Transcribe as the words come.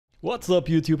What's up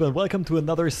YouTube and welcome to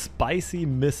another spicy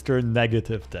Mr.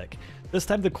 Negative deck. This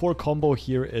time the core combo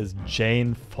here is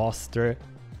Jane Foster.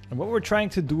 And what we're trying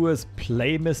to do is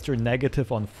play Mr. Negative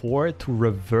on 4 to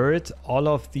revert all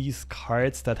of these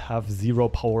cards that have 0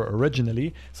 power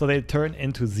originally, so they turn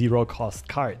into 0 cost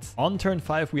cards. On turn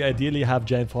 5 we ideally have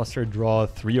Jane Foster draw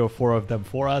 3 or 4 of them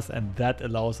for us, and that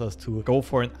allows us to go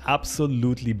for an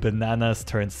absolutely bananas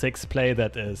turn 6 play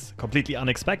that is completely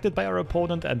unexpected by our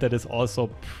opponent and that is also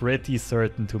pretty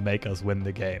certain to make us win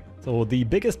the game. So the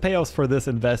biggest payoffs for this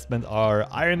investment are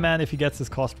Iron Man. If he gets his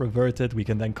cost reverted, we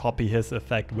can then copy his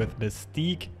effect with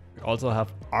Mystique. We also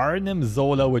have Arnim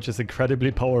Zola, which is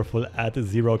incredibly powerful at a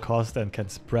 0 cost and can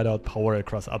spread out power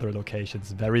across other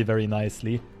locations very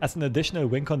nicely. As an additional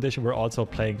win condition, we're also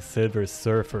playing Silver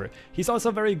Surfer. He's also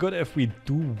very good if we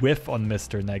do whiff on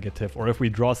Mr. Negative, or if we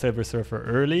draw Silver Surfer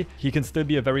early. He can still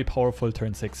be a very powerful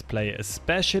turn 6 play,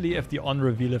 especially if the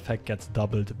on-reveal effect gets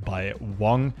doubled by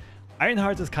Wong.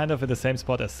 Ironheart is kind of in the same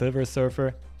spot as Silver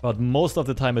Surfer, but most of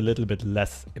the time a little bit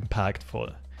less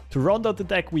impactful. To round out the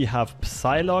deck, we have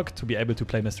Psylocke to be able to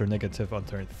play Mr. Negative on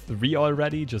turn 3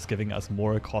 already, just giving us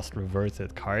more cost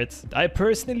reverted cards. I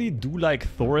personally do like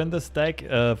Thor in this deck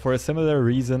for a similar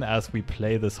reason as we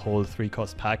play this whole 3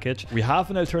 cost package. We have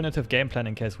an alternative game plan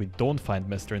in case we don't find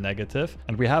Mr. Negative,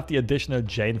 and we have the additional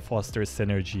Jane Foster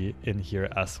synergy in here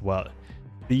as well.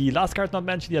 The last card not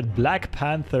mentioned yet, Black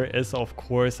Panther, is of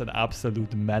course an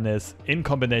absolute menace in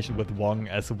combination with Wong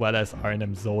as well as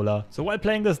Arnim Zola. So while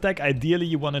playing this deck, ideally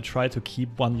you want to try to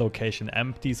keep one location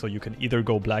empty, so you can either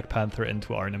go Black Panther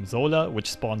into Arnim Zola, which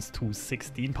spawns 2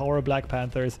 16 power Black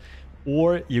Panthers,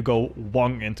 or you go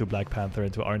Wong into Black Panther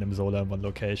into Arnim Zola in one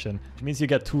location. It means you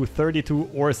get 2 32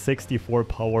 or 64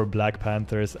 power Black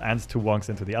Panthers and 2 Wongs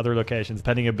into the other locations,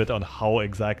 depending a bit on how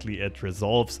exactly it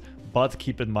resolves. But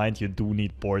keep in mind you do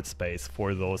need board space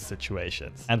for those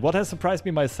situations. And what has surprised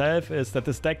me myself is that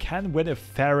this deck can win a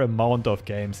fair amount of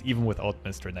games even without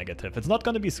Mr. Negative. It's not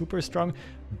going to be super strong,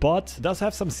 but does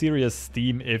have some serious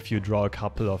steam if you draw a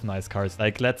couple of nice cards.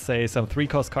 Like let's say some 3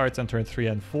 cost cards on turn 3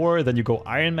 and 4, then you go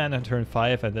Iron Man on turn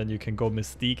 5, and then you can go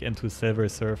Mystique into Silver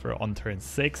Surfer on turn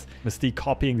 6. Mystique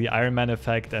copying the Iron Man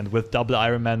effect, and with double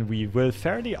Iron Man we will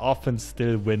fairly often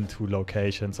still win 2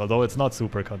 locations, although it's not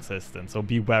super consistent, so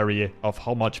be wary of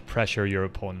how much pressure your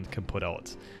opponent can put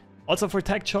out. Also for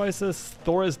tech choices,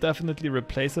 Thor is definitely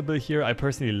replaceable here. I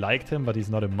personally liked him, but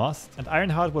he's not a must. And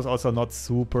Ironheart was also not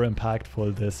super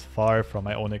impactful this far from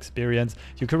my own experience.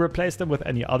 You can replace them with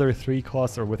any other 3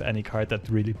 costs or with any card that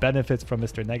really benefits from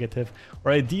Mr. Negative.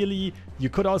 Or ideally, you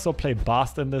could also play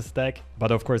Bast in this deck, but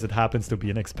of course it happens to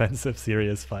be an expensive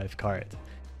Series 5 card.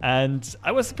 And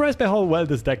I was surprised by how well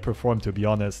this deck performed, to be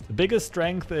honest. The biggest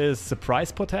strength is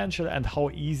surprise potential and how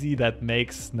easy that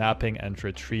makes snapping and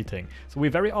retreating. So we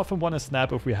very often want to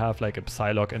snap if we have like a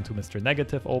Psylocke into Mr.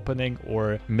 Negative opening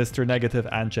or Mr. Negative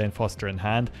and Jane Foster in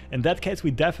hand. In that case, we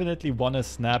definitely want to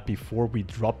snap before we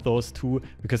drop those 2,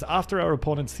 because after our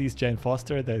opponent sees Jane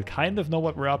Foster, they'll kind of know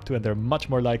what we're up to and they're much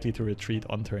more likely to retreat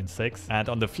on turn 6. And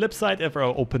on the flip side, if our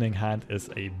opening hand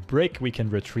is a brick, we can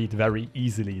retreat very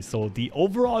easily. So the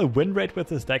overall win rate with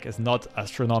this deck is not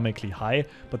astronomically high,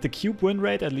 but the cube win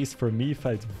rate, at least for me,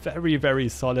 felt very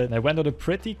solid. And I went on a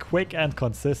pretty quick and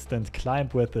consistent climb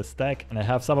with this deck, and I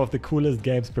have some of the coolest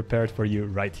games prepared for you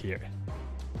right here.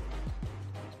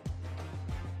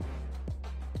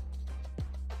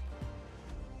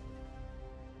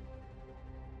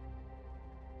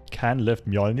 Can lift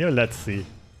Mjolnir? Let's see.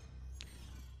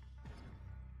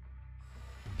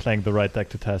 Playing the right deck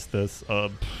to test this.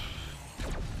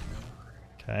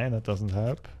 Okay, that doesn't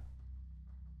help.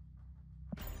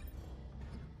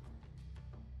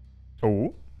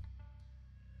 Oh.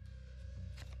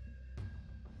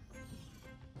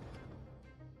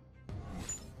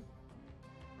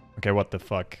 Okay, what the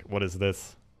fuck? What is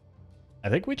this? I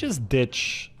think we just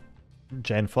ditch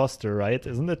Jane Foster, right?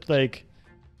 Isn't it like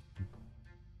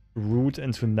root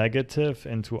into Negative,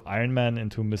 into Iron Man,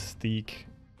 into Mystique,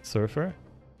 Surfer?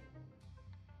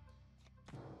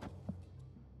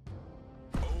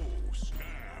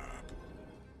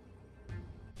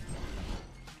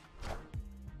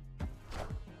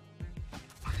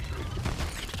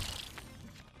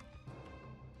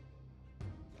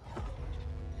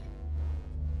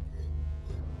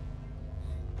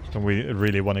 Don't we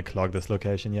really want to clog this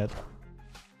location yet?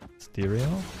 Stereo?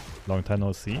 Long time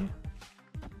no see.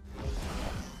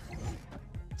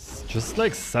 It's just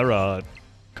like Sarah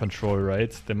control, right?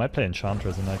 They might play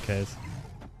Enchantress in that case.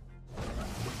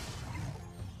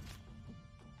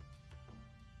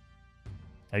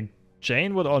 Like,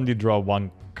 Jane would only draw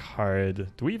 1 card.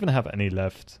 Do we even have any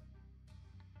left?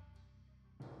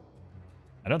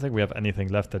 I don't think we have anything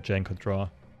left that Jane could draw.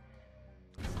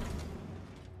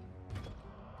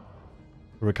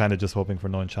 We're kind of just hoping for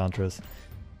no Enchantress.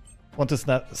 Want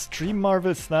to stream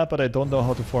Marvel Snap, but I don't know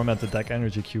how to format the deck,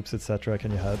 energy cubes, etc.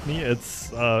 Can you help me?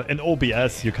 It's in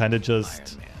OBS, you kind of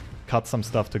just cut some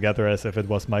stuff together as if it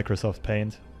was Microsoft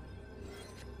Paint.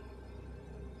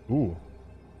 Ooh.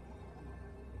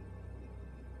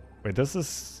 Wait, this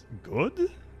is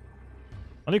good?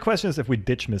 Only question is if we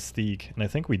ditch Mystique, and I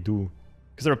think we do.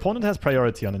 Because our opponent has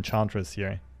priority on Enchantress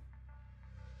here.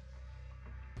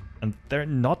 And they're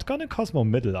not gonna Cosmo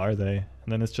middle, are they?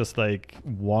 And then it's just like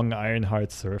Wong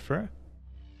Ironheart Surfer.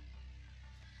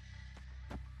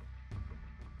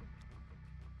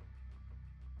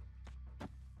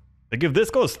 Like if this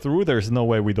goes through, there's no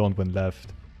way we don't win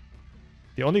left.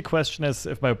 The only question is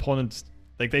if my opponent,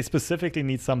 like they specifically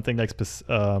need something like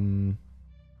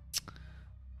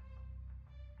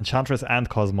Enchantress and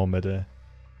Cosmo middle.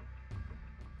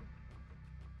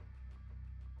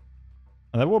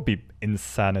 And that would be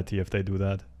insanity if they do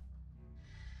that.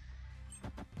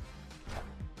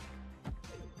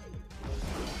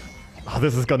 Oh,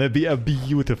 this is gonna be a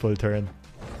beautiful turn.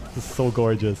 This is so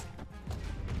gorgeous.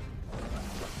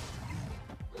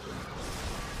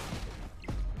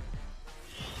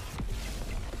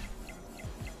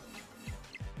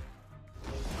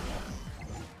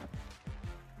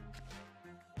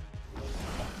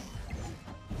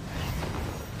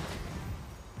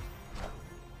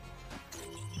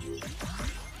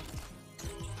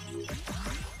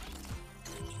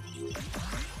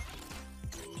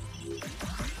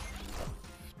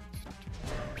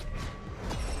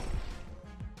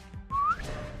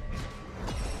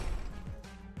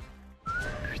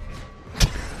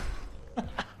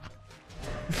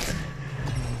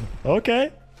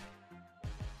 Okay.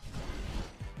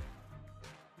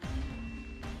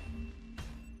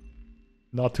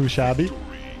 Not too shabby.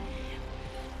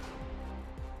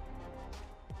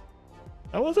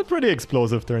 That was a pretty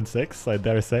explosive turn 6, I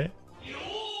dare say.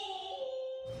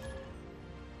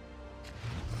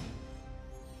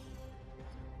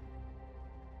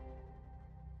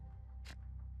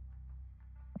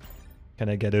 Can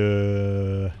I get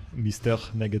a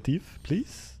Mr. Negative,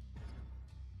 please?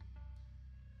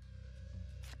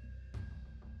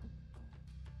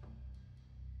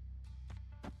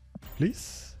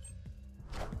 Please?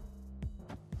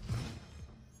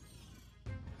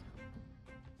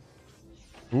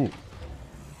 Ooh.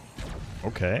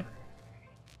 Okay.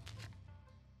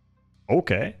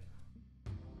 Okay.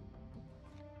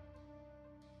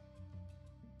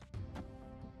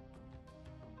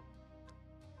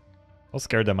 How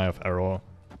scared am I of arrow?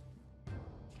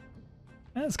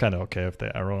 It's kind of okay if they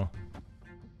arrow.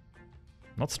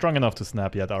 Not strong enough to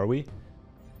snap yet, are we?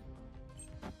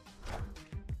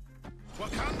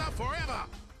 Wakanda forever!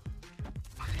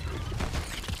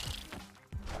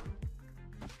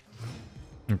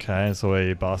 Okay, so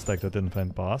a Bast deck that didn't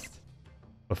find Bast.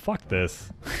 But fuck this.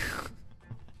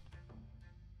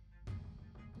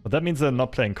 But that means they're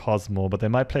not playing Cosmo, but they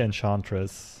might play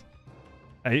Enchantress.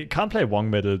 I can't play Wong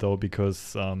middle though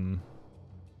because,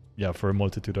 yeah, for a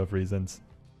multitude of reasons.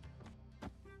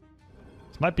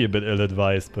 This might be a bit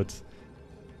ill-advised, but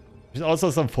there's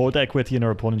also some fold equity in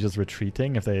our opponent just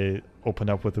retreating if they open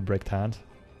up with a bricked hand.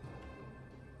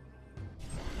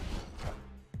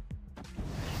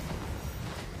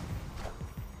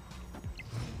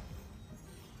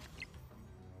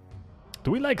 Do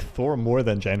we like Thor more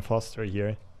than Jane Foster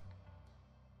here?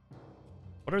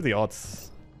 What are the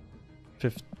odds?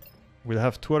 We'll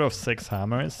have 2 out of 6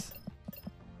 hammers.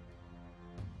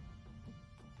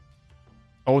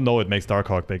 Oh no, it makes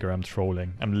Darkhawk bigger. I'm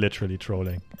trolling. I'm literally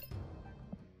trolling.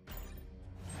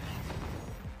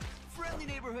 Friendly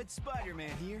neighborhood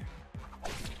Spider-Man here.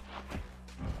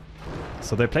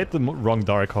 So they played the wrong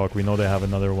Darkhawk. We know they have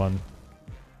another one.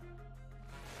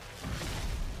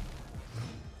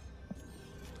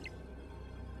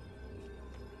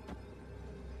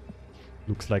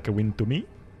 Looks like a win to me.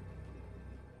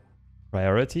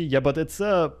 Priority? Yeah, but it's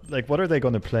like, what are they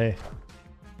gonna play?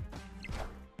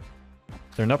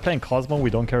 They're not playing Cosmo, we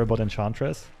don't care about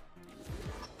Enchantress.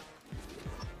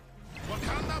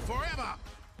 Wakanda forever!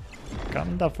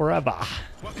 Wakanda forever!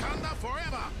 Wakanda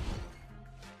forever!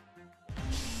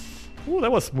 Ooh,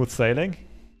 that was smooth sailing.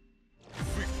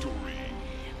 Victory!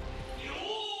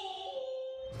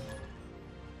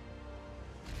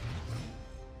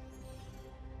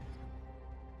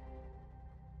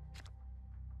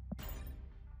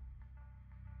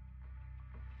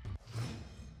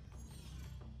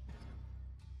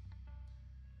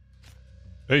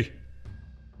 Hey!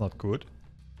 Not good.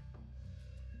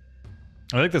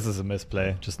 I think this is a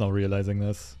misplay, just now realizing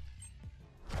this.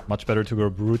 Much better to go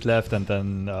Brute left and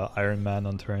then Iron Man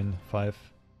on turn 5.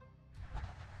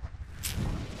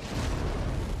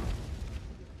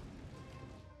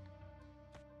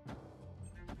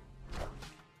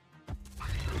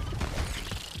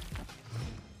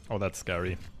 Oh, that's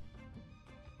scary.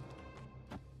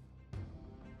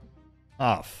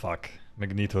 Ah, fuck.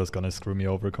 Magneto is gonna screw me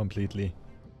over completely.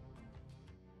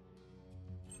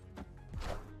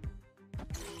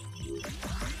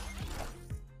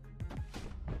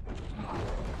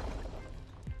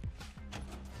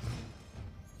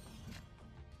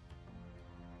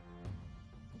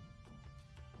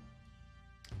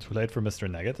 Too late for Mr.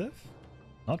 Negative?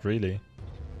 Not really.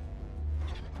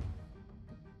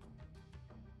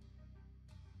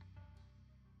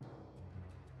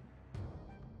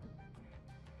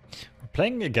 We're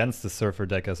playing against the Surfer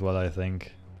deck as well, I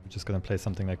think. We're just gonna play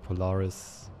something like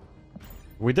Polaris.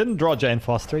 We didn't draw Jane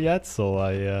Foster yet, so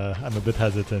I'm a bit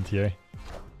hesitant here.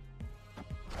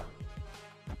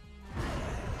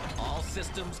 All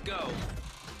systems go.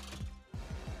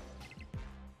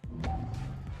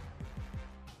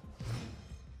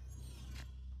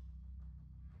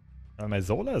 My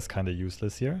Zola is kind of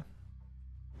useless here.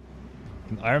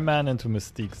 An Iron Man into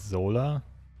Mystique Zola.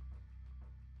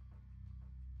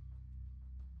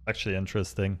 Actually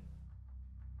interesting.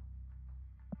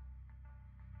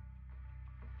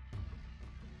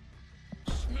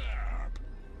 Snap.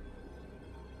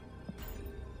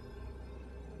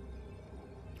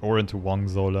 Or into Wong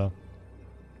Zola.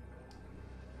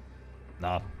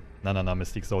 Nah. No,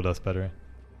 Mystique Zola is better.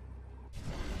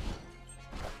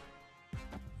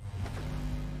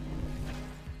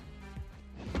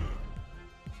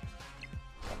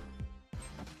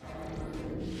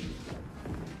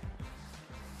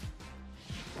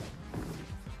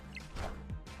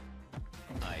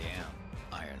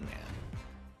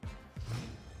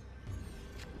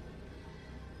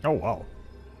 Oh, wow.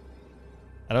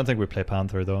 I don't think we play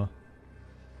Panther, though.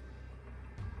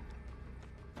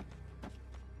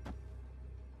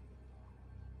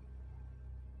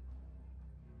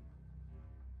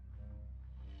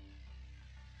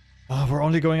 Oh, we're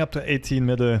only going up to 18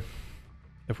 middle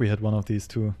if we hit one of these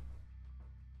two.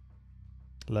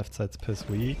 Left side's piss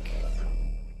weak.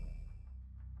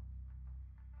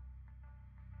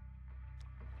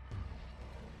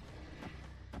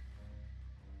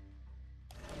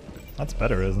 That's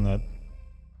better, isn't it?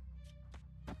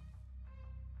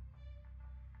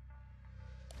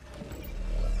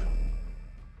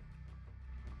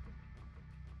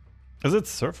 Is it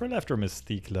Surfer left or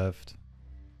Mystique left?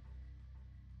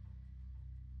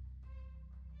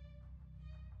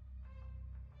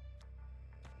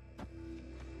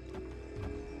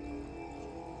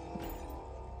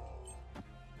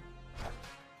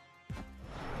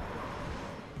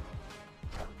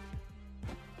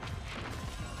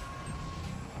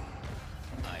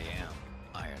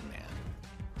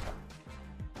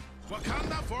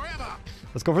 Wakanda forever.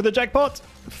 Let's go for the jackpot!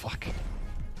 Fuck.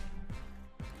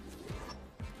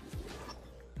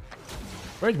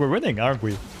 Wait, we're winning, aren't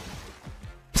we?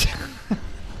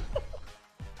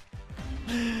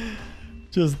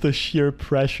 Just the sheer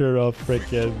pressure of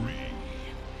freaking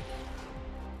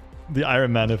the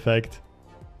Iron Man effect.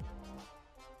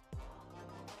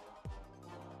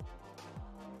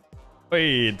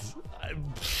 Wait.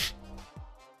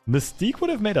 Mystique would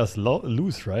have made us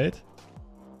lose, right?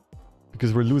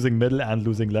 Because we're losing middle and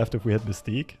losing left if we hit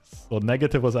Mystique. So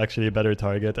Negative was actually a better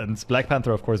target. And Black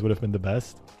Panther, of course, would have been the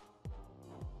best.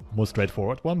 Most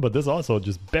straightforward one, but this also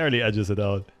just barely edges it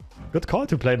out. Good call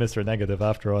to play Mr. Negative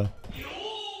after all.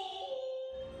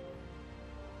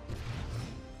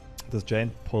 Does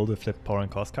Jane pull the flip power and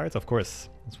cost cards? Of course.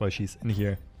 That's why she's in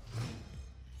here.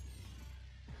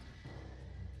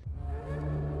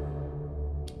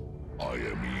 I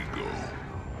am Ego,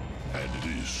 and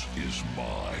this is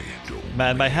my domain.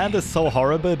 Man, my hand is so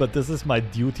horrible, but this is my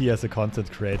duty as a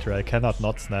content creator. I cannot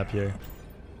not snap here.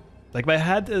 Like, my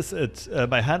hand is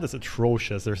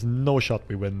atrocious. There's no shot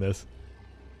we win this.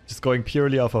 Just going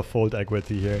purely off of fold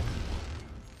equity here.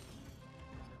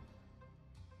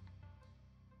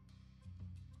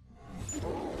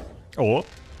 Oh.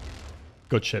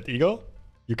 Good shit, Ego.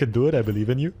 You can do it, I believe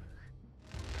in you.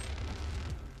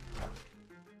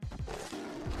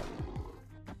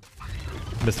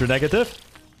 Mr. Negative.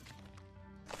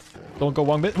 Don't go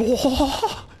one bit.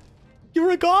 Whoa!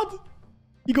 You're a god!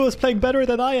 Ego is playing better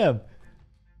than I am.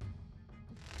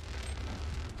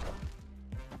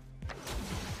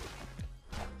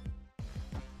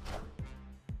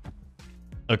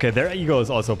 Okay, their Ego is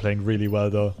also playing really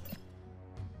well though.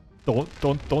 Don't!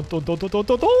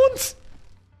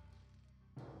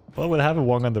 Well, we'll have a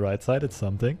Wong on the right side, it's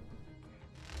something.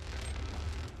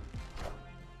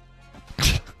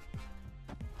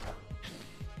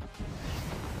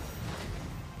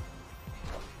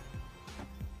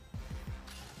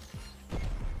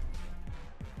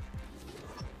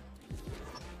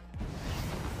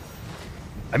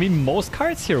 I mean, most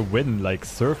cards here win. Like,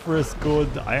 Surfer is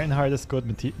good, Ironheart is good,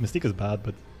 Mystique is bad,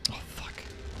 but... Oh, fuck.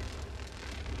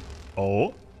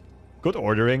 Oh. Good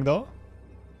ordering, though.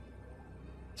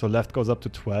 So left goes up to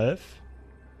 12.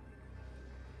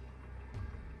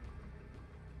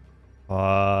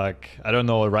 Fuck. I don't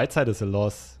know. Right side is a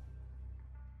loss.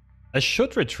 I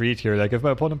should retreat here. Like, if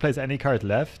my opponent plays any card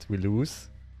left, we lose.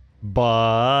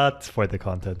 But for the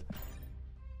content.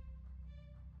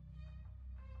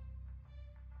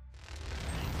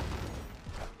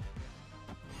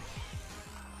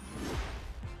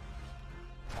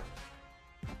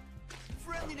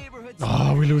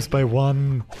 Oh, we lose by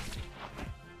 1.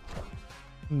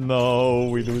 No,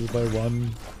 we lose by 1.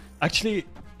 Actually,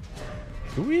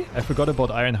 do we? I forgot about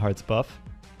Ironheart's buff.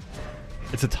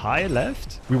 It's a tie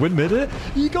left. We win middle.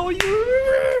 Ego,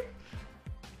 you.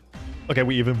 Okay,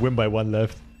 we even win by 1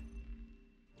 left.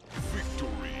 Victory.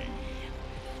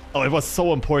 Oh, it was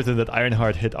so important that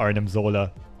Ironheart hit Arnim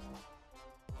Zola.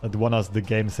 That won us the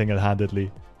game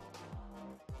single-handedly.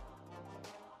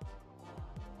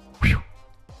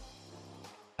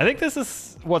 I think this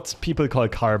is what people call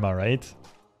karma, right?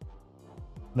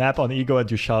 Nap on ego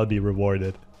and you shall be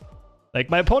rewarded.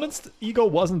 Like, my opponent's ego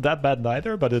wasn't that bad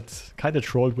neither, but it kind of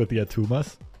trolled with the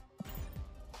Atumas.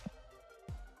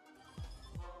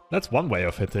 That's one way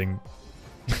of hitting.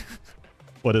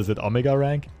 What is it, Omega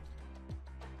rank?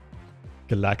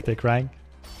 Galactic rank?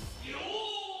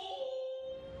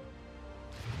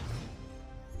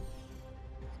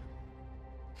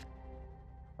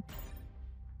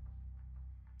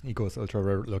 Ego's ultra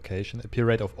rare location. Appear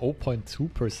rate of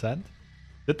 0.2%.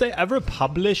 Did they ever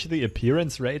publish the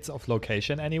appearance rates of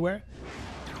location anywhere?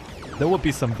 There would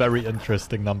be some very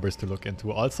interesting numbers to look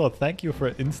into. Also, thank you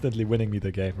for instantly winning me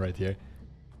the game right here.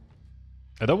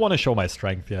 I don't want to show my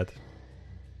strength yet.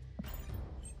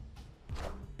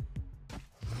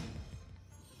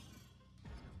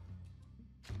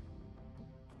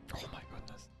 Oh my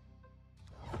goodness.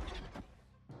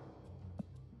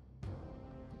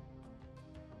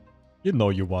 You know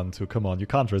you want to. Come on, you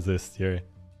can't resist here.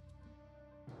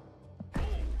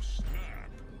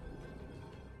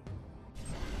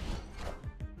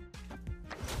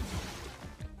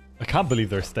 I can't believe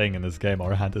they're staying in this game.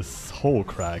 Our hand is so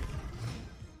cracked.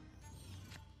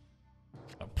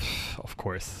 Oh, of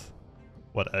course.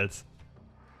 What else?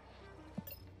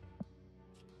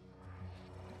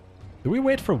 Do we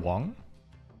wait for Wong?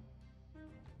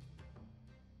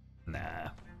 Nah.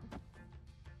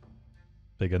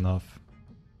 Big enough.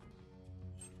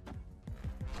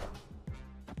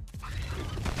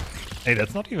 Hey,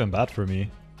 that's not even bad for me.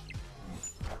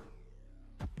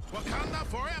 Wakanda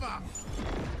forever.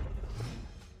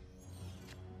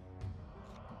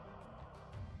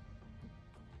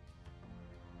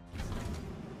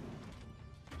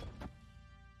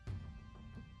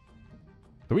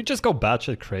 Do we just go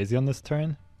batshit crazy on this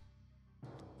turn?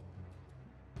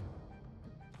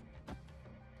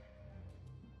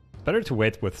 Better to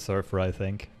wait with Surfer, I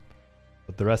think.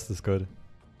 But the rest is good.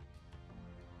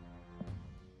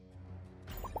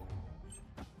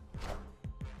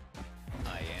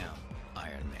 I am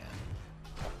Iron Man.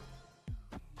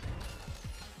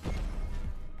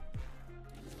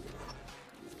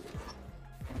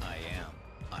 I am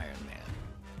Iron Man.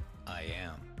 I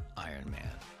am Iron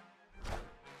Man.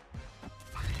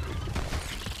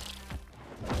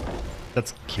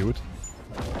 That's cute.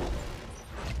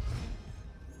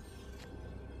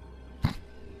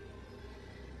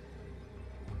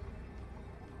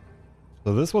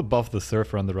 So this would buff the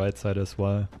Surfer on the right side as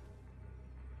well.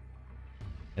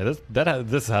 Yeah,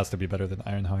 this has to be better than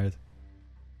Ironheart.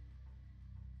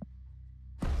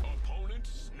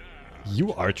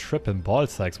 You are tripping ball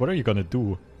sacks. What are you gonna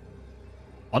do?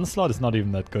 Onslaught is not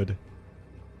even that good.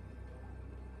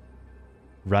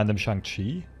 Random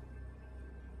Shang-Chi?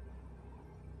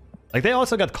 Like, they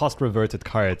also got cost reverted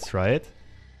cards, right?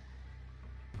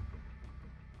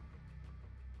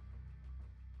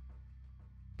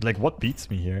 Like, what beats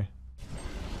me here?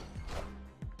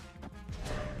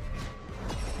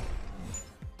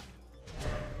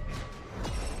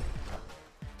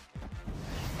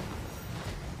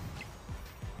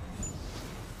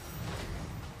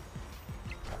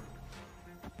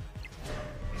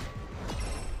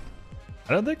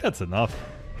 I don't think that's enough.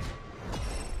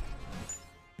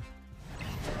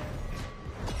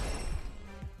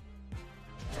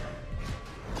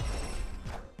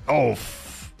 Oh,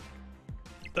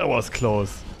 that was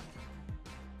close.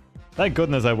 Thank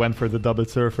goodness I went for the double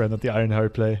Surfer and not the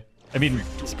Ironheart play. I mean,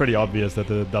 it's pretty obvious that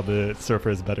the double Surfer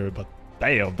is better, but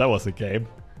damn, that was a game.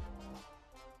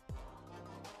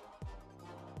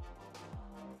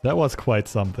 That was quite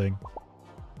something.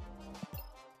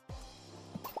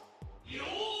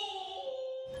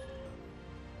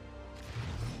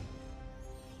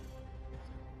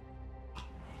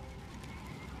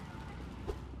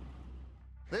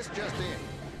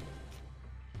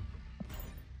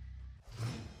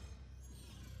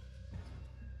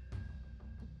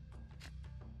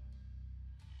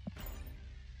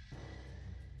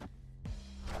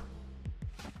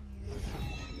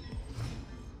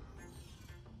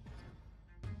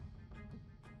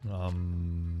 Not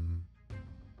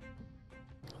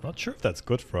sure if that's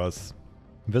good for us.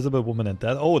 Invisible Woman and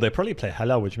Death. Oh, they probably play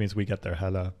Hela, which means we get their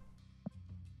Hela.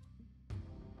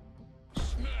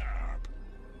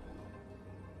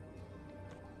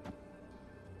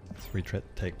 Let's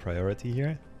retake priority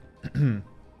here.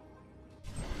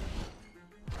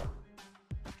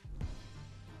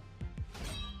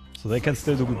 So they can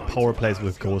still do power plays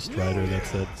with Ghost Rider,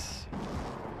 that's it.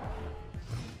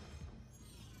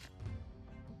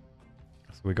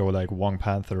 So we go like Wong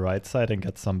Panther right side and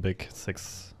get some big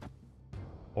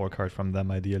 6/4 card from them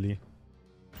ideally.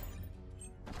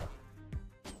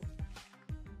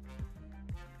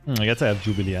 I guess I have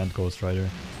Jubilee and Ghost Rider.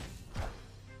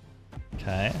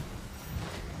 Okay.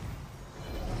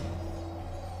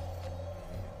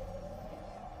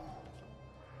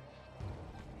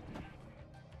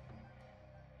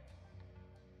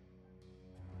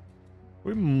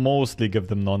 We mostly give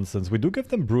them nonsense. We do give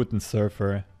them Brute and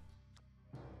Surfer.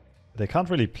 They can't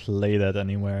really play that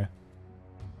anywhere.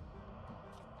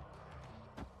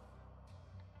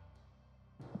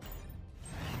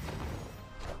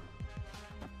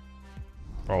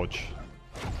 Ouch.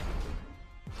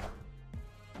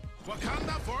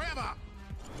 Wakanda forever!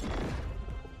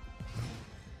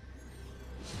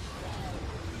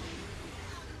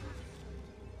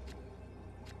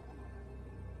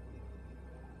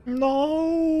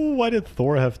 No! Why did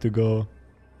Thor have to go?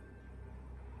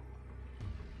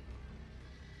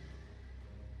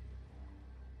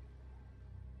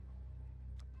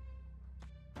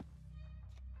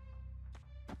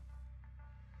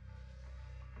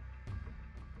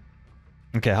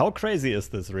 Okay, how crazy is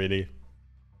this really?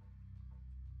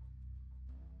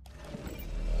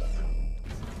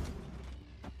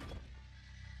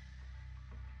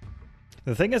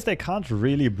 The thing is they can't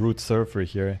really Brute Surfer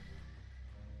here.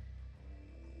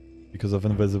 Because of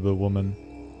Invisible Woman.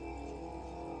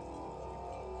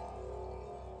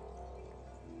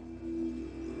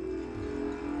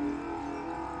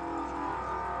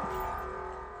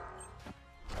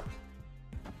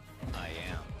 I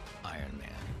am Iron Man.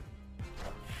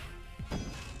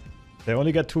 They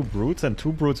only get 2 Brutes, and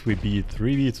 2 Brutes we beat.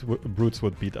 3 Brutes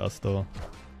would beat us though.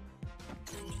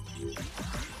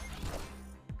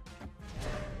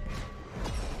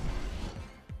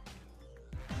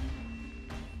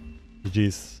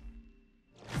 GG's.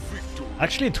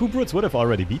 Actually, 2 Brutes would have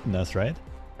already beaten us, right?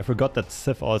 I forgot that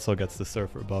Sif also gets the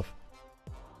Surfer buff.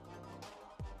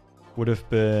 Would have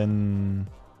been,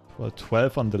 well,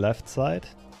 12 on the left side.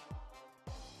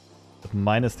 But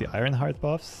minus the Ironheart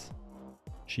buffs.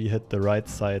 She hit the right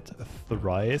side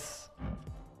thrice.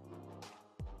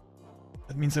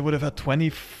 That means I would have had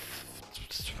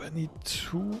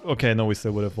 22. Okay, no, we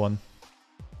still would have won.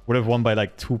 Would have won by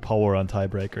like 2 power on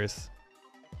tiebreakers.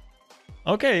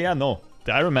 Okay, yeah, no.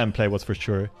 The Iron Man play was for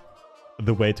sure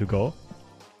the way to go.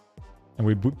 And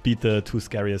we beat the 2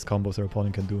 scariest combos our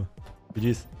opponent can do.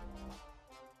 GG's.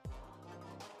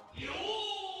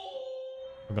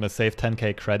 I'm gonna save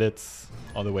 10k credits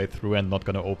all the way through and not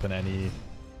gonna open any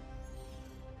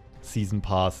season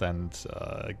pass and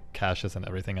caches and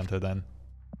everything until then.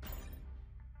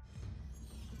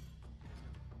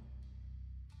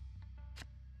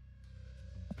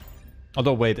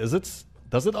 Although wait,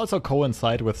 does it also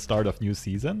coincide with start of new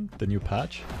season, the new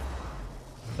patch?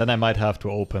 Then I might have to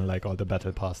open like all the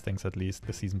battle pass things at least,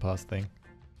 the season pass thing.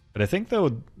 But I think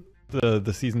though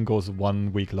the season goes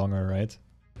 1 week longer, right?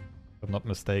 If I'm not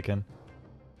mistaken.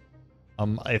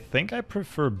 I think I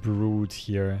prefer Brood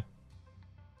here.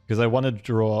 Because I want to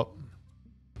draw...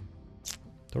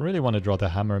 Don't really want to draw the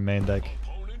Hammer main deck.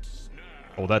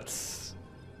 Oh, that's...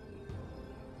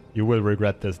 You will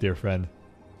regret this, dear friend.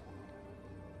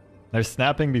 They're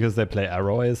snapping because they play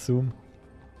Arrow, I assume.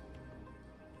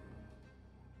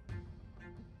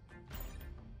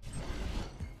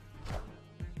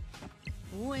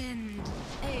 Wind,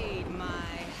 aid my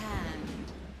hand.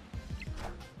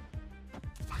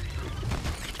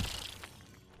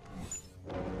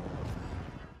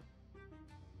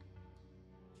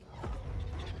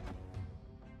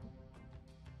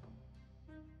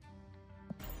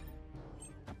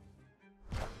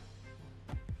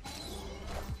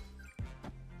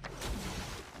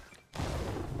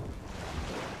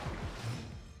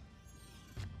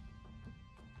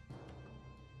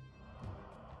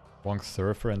 Wong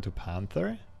Surfer into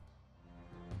Panther.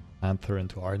 Panther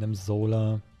into Arnim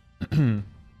Zola.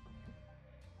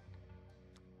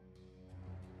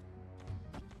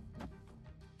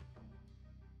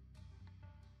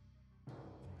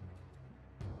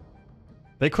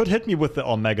 They could hit me with the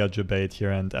Omega Jabate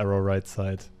here and Arrow right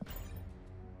side.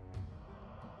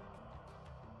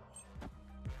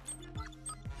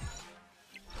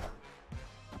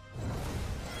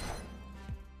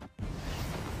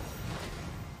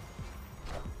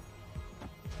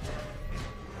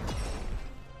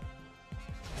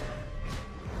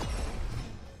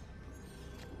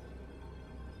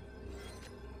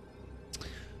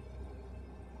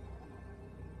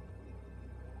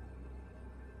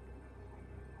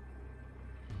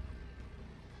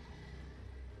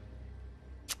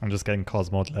 I'm just getting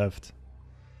Cosmode left.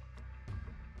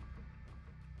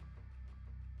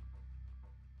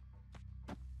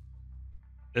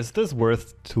 Is this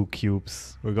worth 2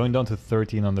 cubes? We're going down to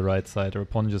 13 on the right side. Our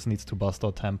opponent just needs to bust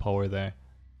out 10 power there.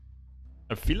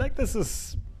 I feel like this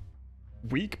is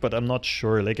weak, but I'm not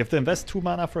sure. Like, if they invest 2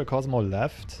 mana for a Cosmo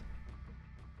left,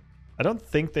 I don't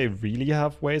think they really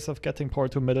have ways of getting power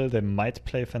to middle. They might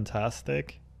play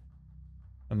Fantastic.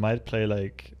 They might play,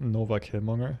 like, Nova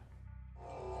Killmonger.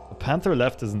 The Panther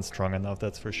left isn't strong enough,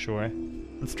 that's for sure.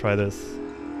 Let's try this.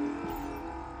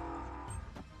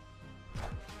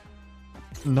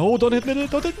 No, don't hit middle,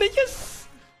 don't hit me, yes!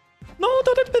 No,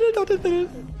 don't hit middle, don't hit middle.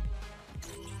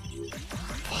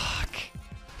 Fuck.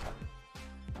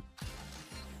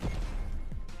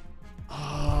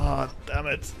 Ah, oh, damn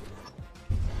it.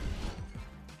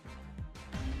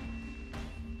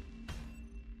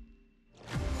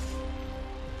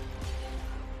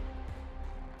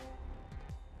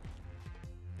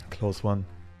 Close one.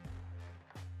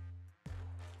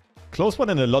 Close one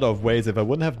in a lot of ways. If I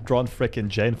wouldn't have drawn frickin'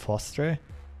 Jane Foster.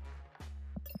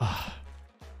 Ah,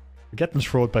 we're getting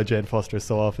trolled by Jane Foster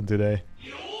so often today.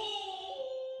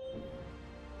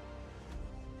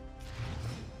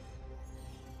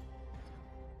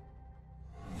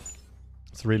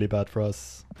 It's really bad for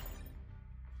us.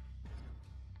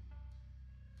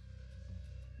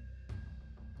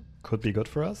 Could be good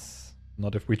for us.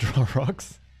 Not if we draw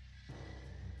rocks.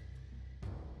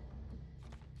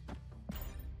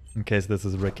 In case this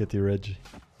is Rickety Ridge.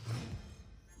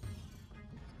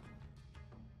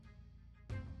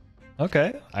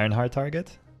 Okay, Ironheart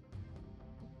target.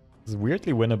 It's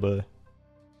weirdly winnable.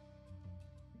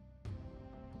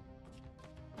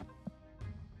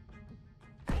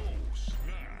 Oh,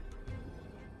 snap.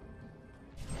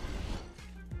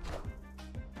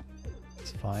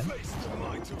 It's fine. Face the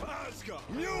might of Asgard.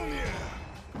 Mjolnir.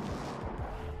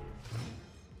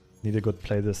 Need a good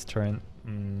play this turn.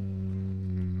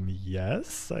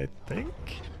 Yes, I think.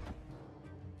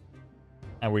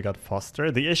 And we got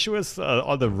Foster. The issue is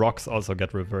all the rocks also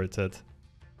get reverted.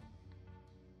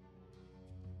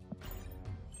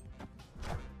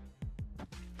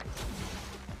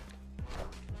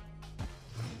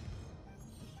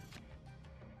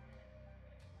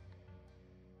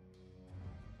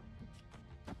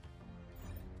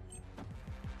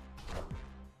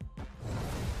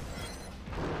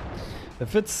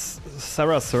 If it's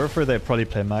Sarah Surfer, they probably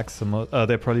play Maximus.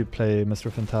 They probably play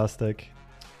Mr. Fantastic.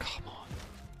 Come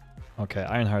on. Okay,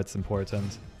 Ironheart's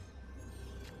important.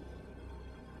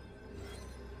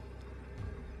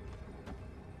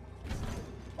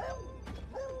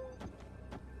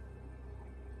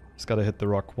 Just gotta hit the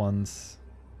rock once.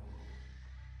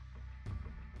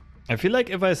 I feel like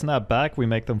if I snap back, we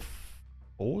make them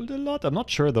fold a lot. I'm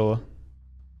not sure though.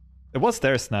 It was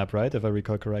their snap, right? If I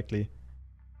recall correctly.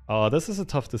 Oh, this is a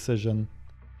tough decision.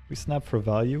 We snap for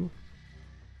value.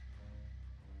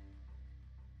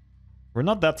 We're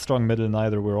not that strong middle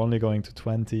neither. We're only going to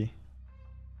 20.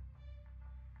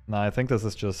 Nah, I think this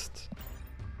is just...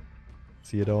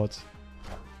 see it out.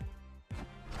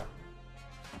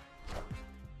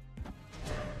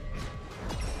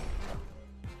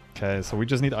 Okay, so we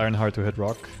just need Ironheart to hit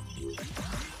rock.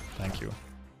 Thank you.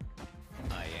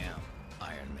 I am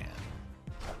Iron Man.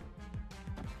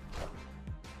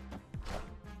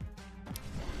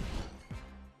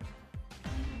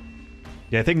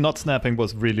 Yeah, I think not snapping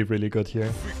was really, really good here.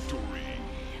 Victory.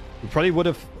 We probably would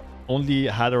have only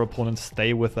had our opponent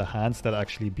stay with the hands that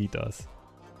actually beat us.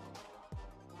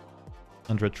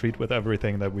 And retreat with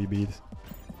everything that we beat.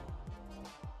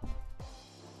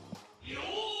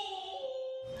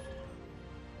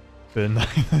 Bill Nye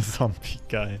the zombie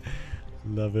guy.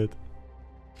 Love it.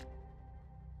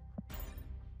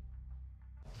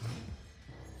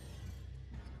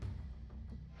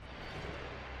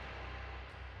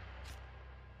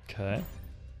 Okay.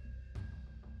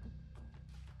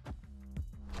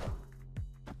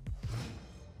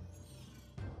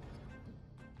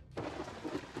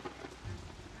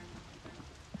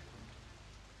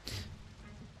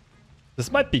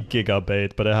 This might be Giga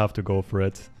bait, but I have to go for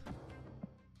it.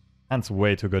 Hand's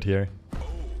way too good here. Oh,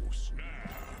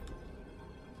 snap.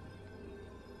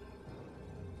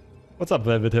 What's up,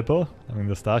 Velvet Hippo? I mean,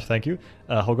 the stash, thank you.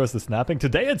 How goes the snapping?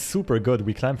 Today it's super good.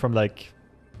 We climbed from like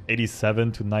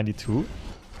 87 to 92.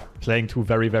 Playing two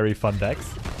very, very fun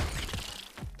decks.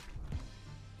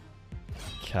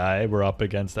 Okay, we're up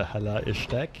against a hella-ish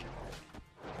deck.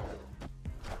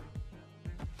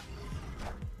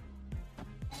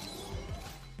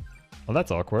 Well,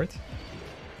 that's awkward.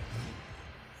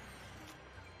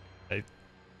 I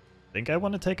think I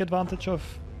want to take advantage of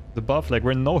The buff, like,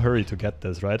 we're in no hurry to get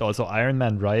this, right? Also, Iron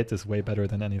Man right is way better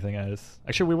than anything else.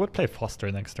 Actually, we would play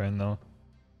Foster next turn, though.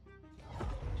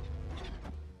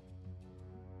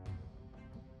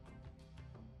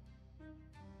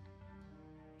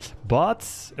 But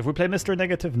if we play Mr.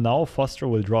 Negative now, Foster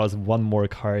will draw us one more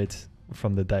card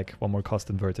from the deck. One more cost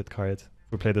inverted card.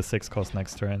 If we play the 6 cost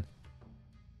next turn.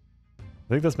 I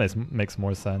think this makes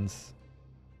more sense.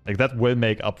 Like, that will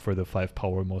make up for the 5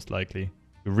 power, most likely.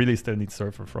 We really still need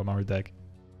Surfer from our deck.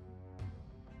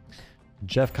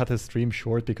 Jeff cut his stream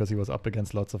short because he was up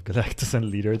against lots of Galactus and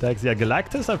leader decks. Yeah,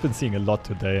 Galactus I've been seeing a lot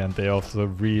today, and they also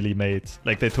really made...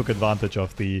 Like, they took advantage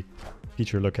of the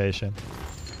feature location.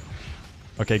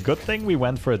 Okay, good thing we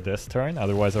went for it this turn,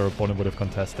 otherwise our opponent would have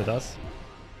contested us.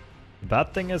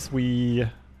 Bad thing is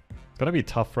it's gonna be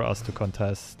tough for us to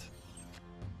contest.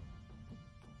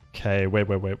 Okay, wait.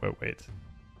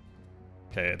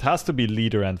 Okay, it has to be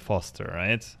leader and Foster,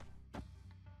 right?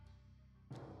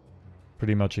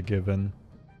 Pretty much a given.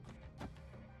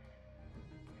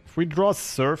 If we draw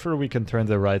Surfer, we can turn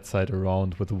the right side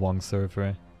around with the Wong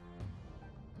Surfer.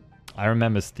 Iron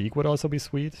Man Mystique would also be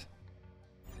sweet.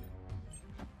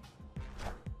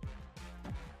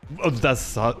 Oh, that's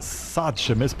such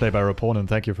a misplay by our opponent.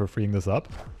 Thank you for freeing this up.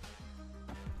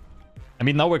 I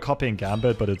mean, now we're copying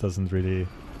Gambit, but it doesn't really...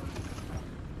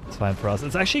 It's fine for us.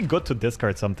 It's actually good to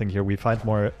discard something here. We find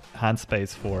more hand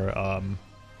space for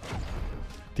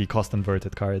the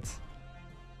cost-inverted cards.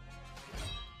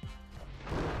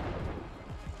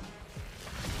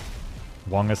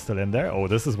 Wong is still in there. Oh,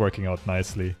 this is working out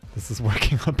nicely. This is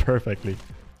working out perfectly.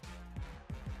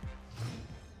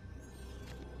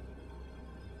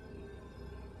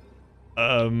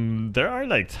 There are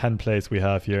like 10 plays we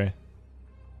have here.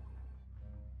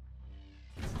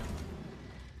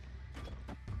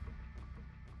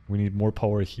 We need more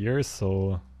power here,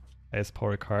 so highest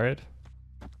power card.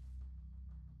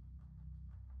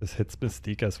 This hits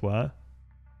Mystique as well.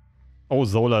 Oh,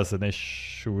 Zola is an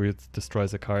issue. It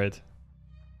destroys a card.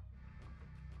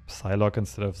 Psylocke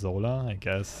instead of Zola, I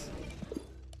guess.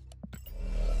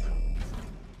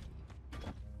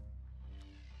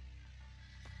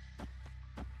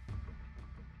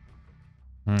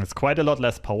 It's quite a lot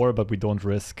less power, but we don't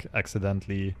risk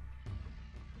accidentally...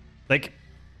 Like,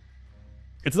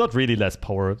 it's not really less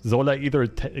power. Zola either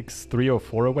takes 3 or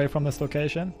 4 away from this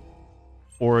location,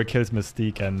 or kills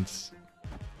Mystique and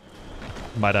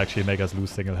might actually make us lose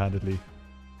single-handedly.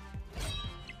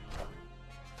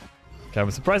 Okay,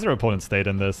 I'm surprised our opponent stayed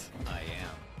in this. I am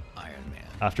Iron Man.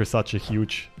 After such a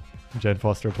huge Jane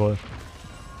Foster pull.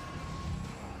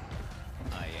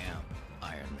 I am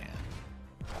Iron Man.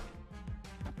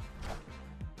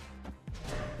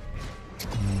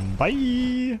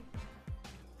 Bye!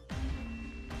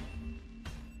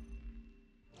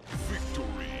 Victory.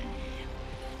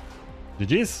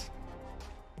 GG's.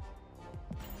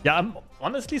 Yeah, I'm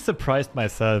honestly surprised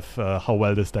myself how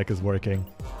well this deck is working.